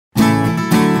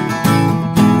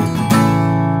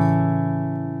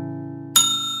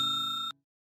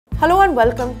Hello and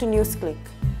welcome to NewsClick.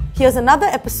 Here's another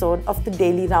episode of the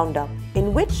Daily Roundup,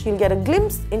 in which you'll get a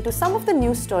glimpse into some of the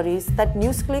news stories that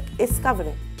NewsClick is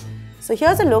covering. So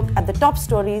here's a look at the top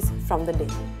stories from the day.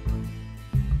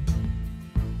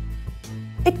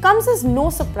 It comes as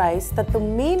no surprise that the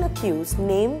main accused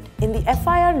named in the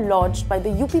FIR lodged by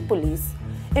the UP police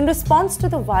in response to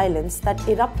the violence that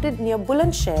erupted near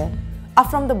Bulandshahr are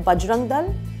from the Bajrang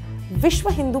Dal,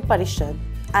 Vishwa Hindu Parishad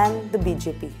and the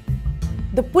BJP.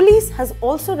 The police has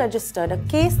also registered a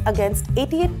case against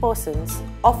 88 persons,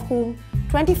 of whom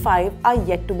 25 are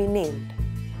yet to be named.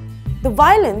 The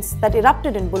violence that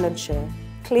erupted in Bulandshahr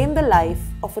claimed the life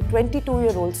of a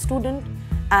 22-year-old student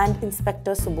and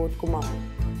Inspector Subodh Kumar.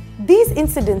 These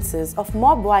incidences of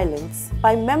mob violence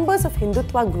by members of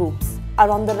Hindutva groups are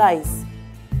on the rise.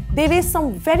 They raise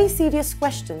some very serious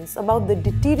questions about the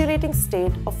deteriorating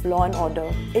state of law and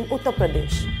order in Uttar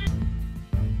Pradesh.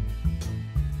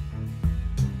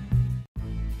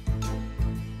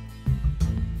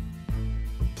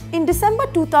 In December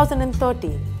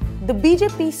 2013, the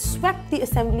BJP swept the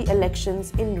assembly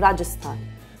elections in Rajasthan,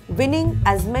 winning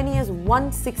as many as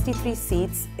 163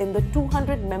 seats in the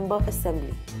 200-member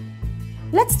assembly.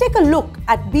 Let's take a look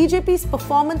at BJP's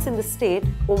performance in the state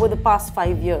over the past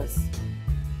 5 years.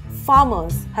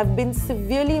 Farmers have been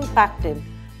severely impacted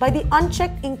by the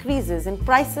unchecked increases in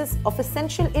prices of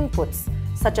essential inputs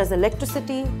such as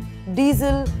electricity,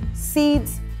 diesel,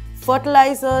 seeds,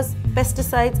 fertilizers,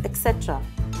 pesticides, etc.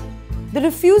 The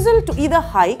refusal to either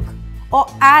hike or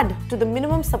add to the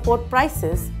minimum support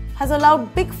prices has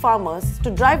allowed big farmers to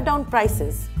drive down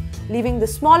prices, leaving the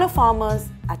smaller farmers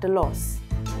at a loss.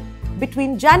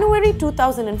 Between January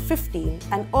 2015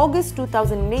 and August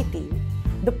 2018,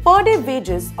 the per-day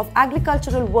wages of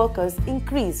agricultural workers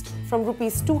increased from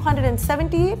Rs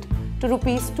 278 to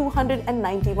Rs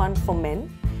 291 for men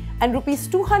and Rs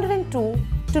 202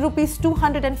 to Rs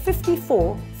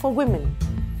 254 for women.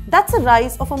 That's a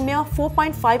rise of a mere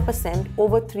 4.5%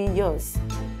 over 3 years.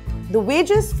 The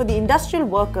wages for the industrial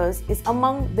workers is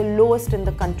among the lowest in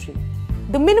the country.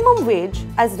 The minimum wage,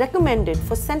 as recommended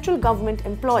for central government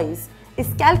employees,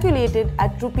 is calculated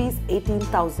at Rs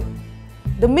 18,000.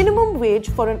 The minimum wage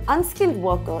for an unskilled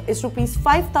worker is Rs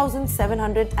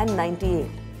 5,798.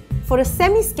 For a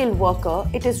semi-skilled worker,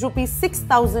 it is Rs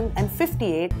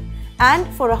 6,058, and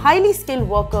for a highly skilled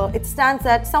worker, it stands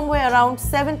at somewhere around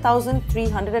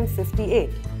 7,358.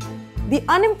 The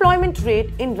unemployment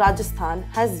rate in Rajasthan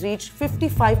has reached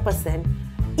 55%.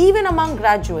 Even among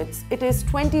graduates, it is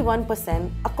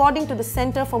 21% according to the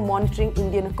Center for Monitoring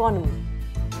Indian Economy.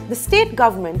 The state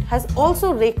government has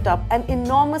also raked up an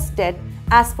enormous debt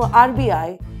as per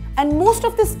RBI, and most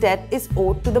of this debt is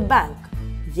owed to the bank.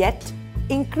 Yet,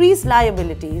 increased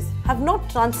liabilities have not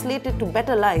translated to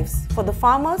better lives for the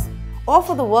farmers or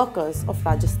for the workers of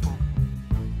Rajasthan.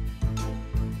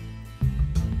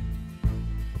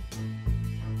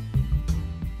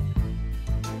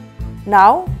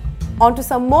 Now, on to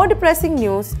some more depressing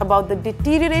news about the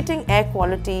deteriorating air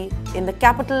quality in the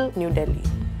capital, New Delhi.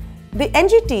 The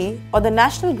NGT, or the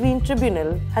National Green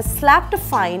Tribunal, has slapped a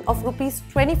fine of Rs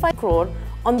 25 crore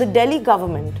on the Delhi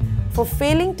government for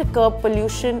failing to curb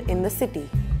pollution in the city.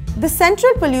 The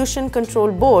Central Pollution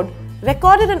Control Board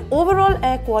recorded an overall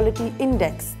air quality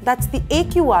index, that's the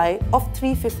AQI, of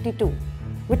 352,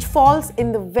 which falls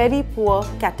in the very poor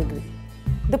category.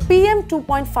 The PM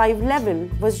 2.5 level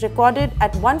was recorded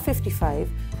at 155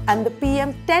 and the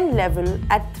PM 10 level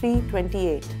at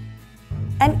 328.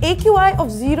 An AQI of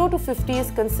 0 to 50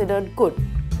 is considered good,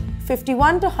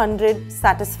 51 to 100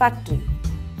 satisfactory,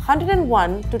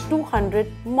 101 to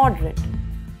 200 moderate,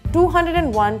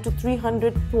 201 to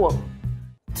 300 poor,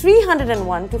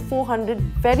 301 to 400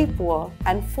 very poor,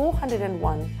 and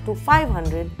 401 to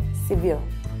 500 severe.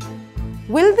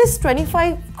 Will this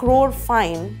 25 crore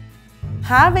fine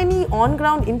have any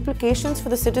on-ground implications for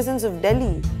the citizens of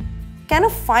Delhi? Can a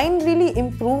fine really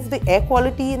improve the air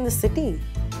quality in the city?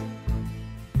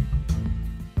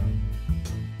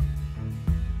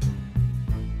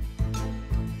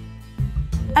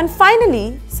 And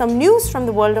finally, some news from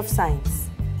the world of science.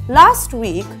 Last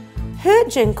week, He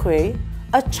Zhenghui,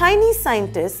 a Chinese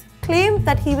scientist, claimed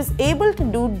that he was able to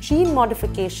do gene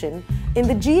modification in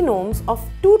the genomes of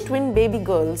 2 twin baby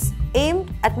girls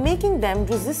aimed at making them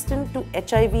resistant to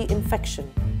HIV infection.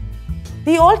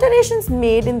 The alterations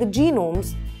made in the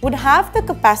genomes would have the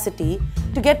capacity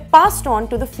to get passed on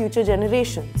to the future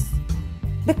generations.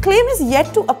 The claim is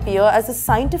yet to appear as a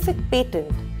scientific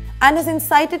patent and has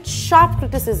incited sharp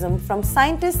criticism from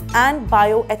scientists and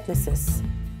bioethicists.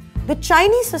 The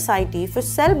Chinese Society for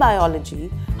Cell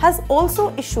Biology has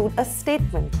also issued a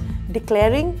statement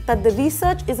declaring that the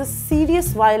research is a serious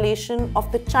violation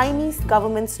of the Chinese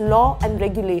government's law and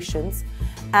regulations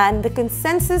and the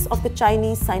consensus of the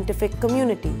Chinese scientific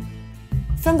community.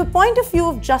 From the point of view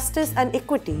of justice and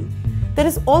equity, there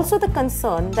is also the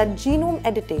concern that genome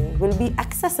editing will be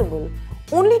accessible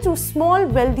only to a small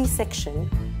wealthy section,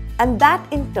 and that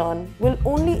in turn will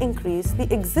only increase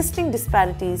the existing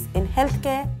disparities in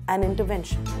healthcare and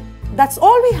intervention. That's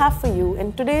all we have for you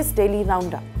in today's Daily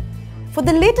Roundup. For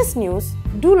the latest news,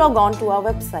 do log on to our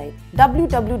website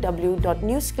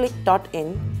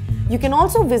www.newsclick.in. You can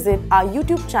also visit our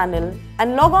YouTube channel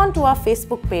and log on to our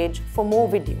Facebook page for more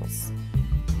videos.